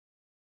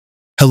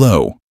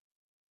Hello.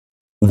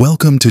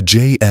 Welcome to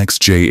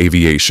JXJ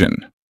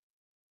Aviation.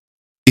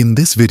 In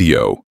this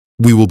video,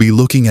 we will be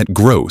looking at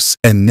gross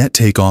and net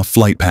takeoff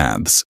flight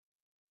paths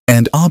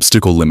and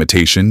obstacle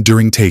limitation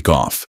during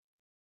takeoff.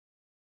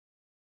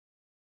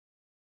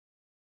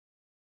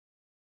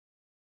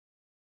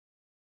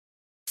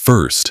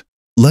 First,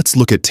 let's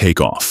look at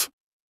takeoff.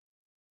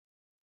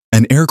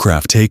 An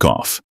aircraft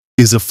takeoff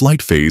is a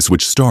flight phase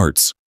which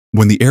starts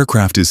when the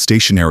aircraft is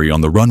stationary on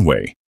the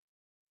runway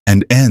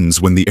and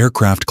ends when the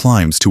aircraft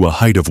climbs to a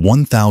height of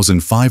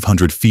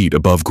 1,500 feet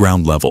above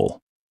ground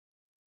level.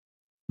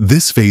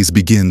 This phase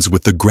begins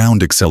with the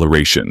ground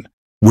acceleration,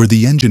 where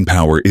the engine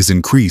power is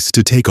increased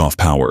to takeoff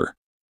power.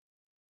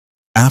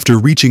 After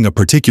reaching a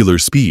particular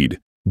speed,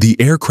 the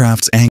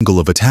aircraft's angle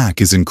of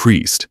attack is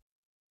increased.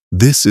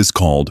 This is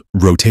called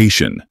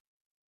rotation.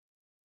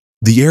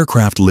 The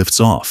aircraft lifts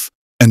off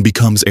and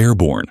becomes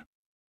airborne.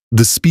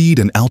 The speed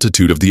and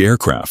altitude of the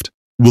aircraft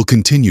will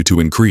continue to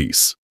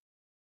increase.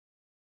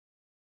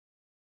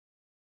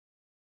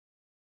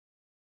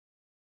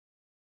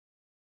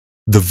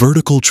 The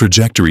vertical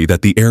trajectory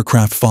that the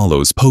aircraft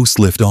follows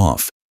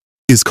post-lift-off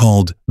is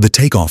called the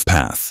takeoff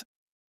path.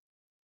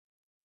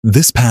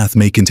 This path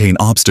may contain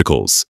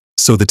obstacles,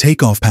 so the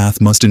takeoff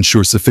path must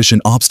ensure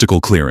sufficient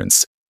obstacle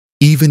clearance,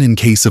 even in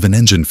case of an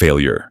engine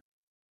failure.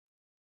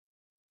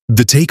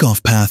 The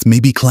takeoff path may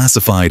be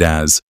classified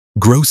as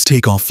gross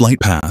takeoff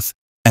flight path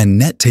and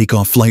net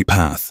takeoff flight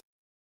path.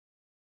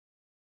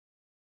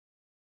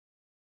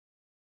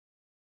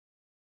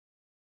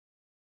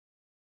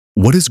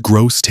 What is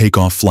gross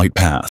takeoff flight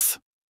path?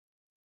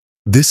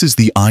 This is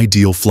the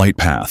ideal flight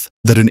path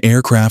that an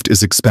aircraft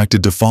is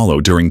expected to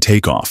follow during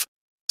takeoff,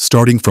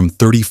 starting from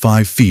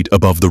 35 feet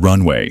above the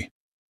runway.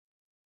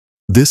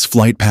 This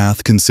flight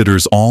path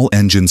considers all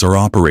engines are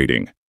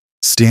operating,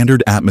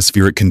 standard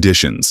atmospheric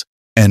conditions,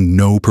 and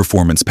no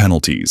performance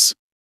penalties.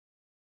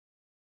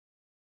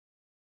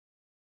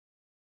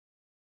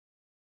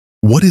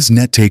 What is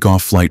net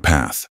takeoff flight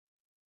path?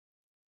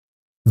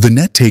 The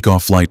net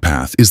takeoff flight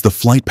path is the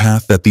flight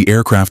path that the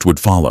aircraft would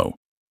follow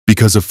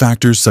because of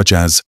factors such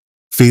as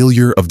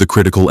failure of the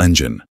critical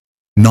engine,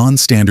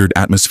 non-standard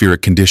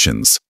atmospheric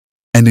conditions,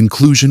 and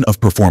inclusion of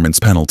performance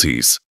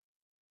penalties.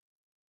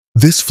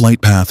 This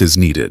flight path is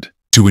needed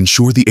to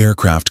ensure the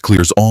aircraft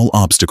clears all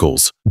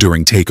obstacles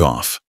during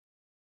takeoff.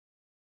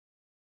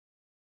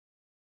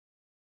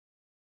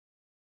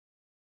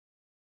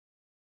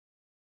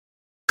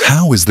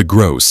 How is the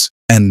gross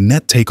and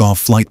net takeoff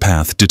flight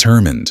path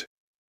determined?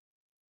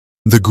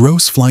 The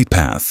gross flight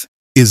path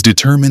is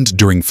determined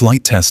during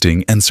flight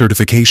testing and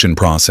certification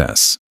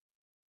process.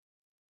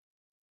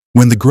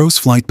 When the gross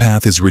flight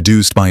path is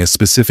reduced by a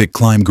specific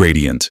climb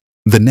gradient,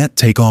 the net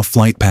takeoff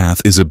flight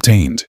path is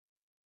obtained.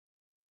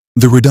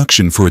 The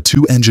reduction for a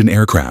two-engine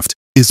aircraft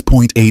is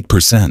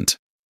 0.8%.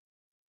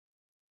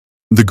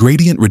 The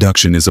gradient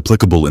reduction is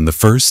applicable in the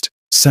first,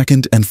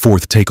 second, and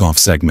fourth takeoff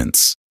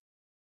segments.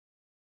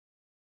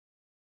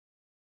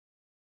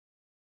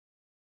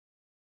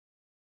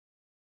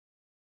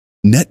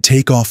 Net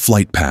takeoff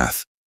flight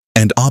path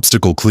and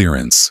obstacle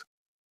clearance.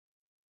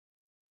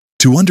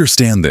 To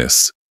understand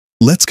this,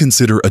 let's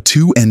consider a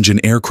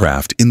two-engine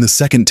aircraft in the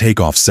second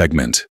takeoff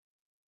segment.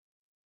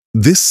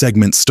 This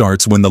segment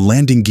starts when the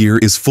landing gear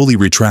is fully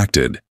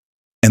retracted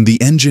and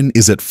the engine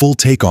is at full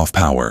takeoff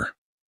power.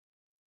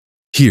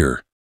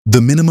 Here,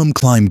 the minimum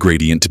climb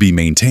gradient to be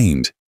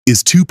maintained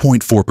is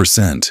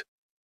 2.4%.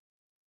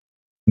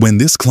 When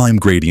this climb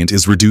gradient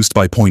is reduced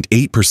by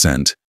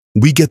 0.8%,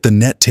 we get the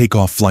net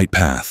takeoff flight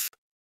path.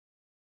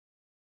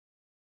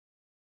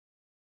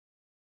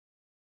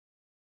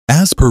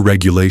 As per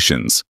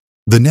regulations,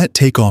 the net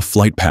takeoff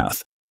flight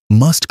path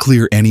must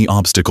clear any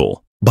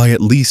obstacle by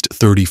at least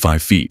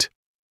 35 feet.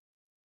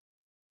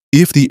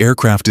 If the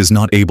aircraft is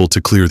not able to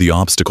clear the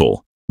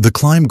obstacle, the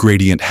climb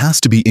gradient has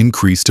to be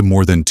increased to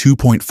more than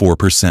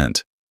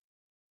 2.4%.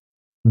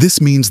 This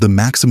means the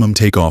maximum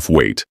takeoff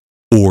weight,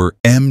 or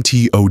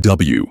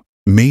MTOW,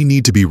 may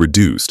need to be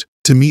reduced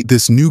to meet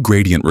this new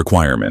gradient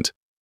requirement.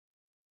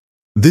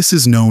 This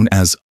is known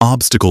as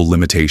obstacle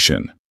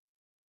limitation.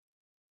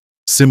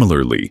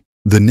 Similarly,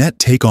 the net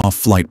takeoff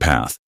flight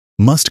path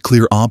must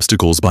clear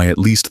obstacles by at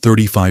least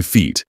 35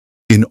 feet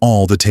in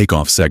all the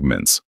takeoff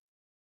segments.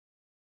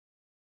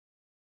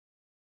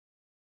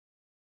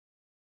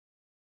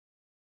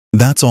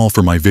 That's all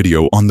for my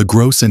video on the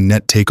gross and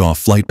net takeoff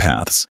flight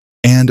paths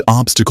and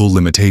obstacle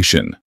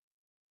limitation.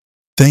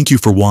 Thank you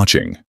for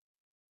watching.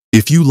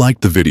 If you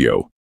liked the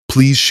video,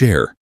 please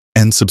share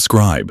and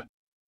subscribe.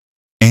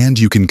 And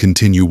you can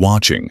continue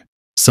watching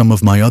some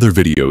of my other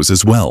videos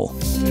as well.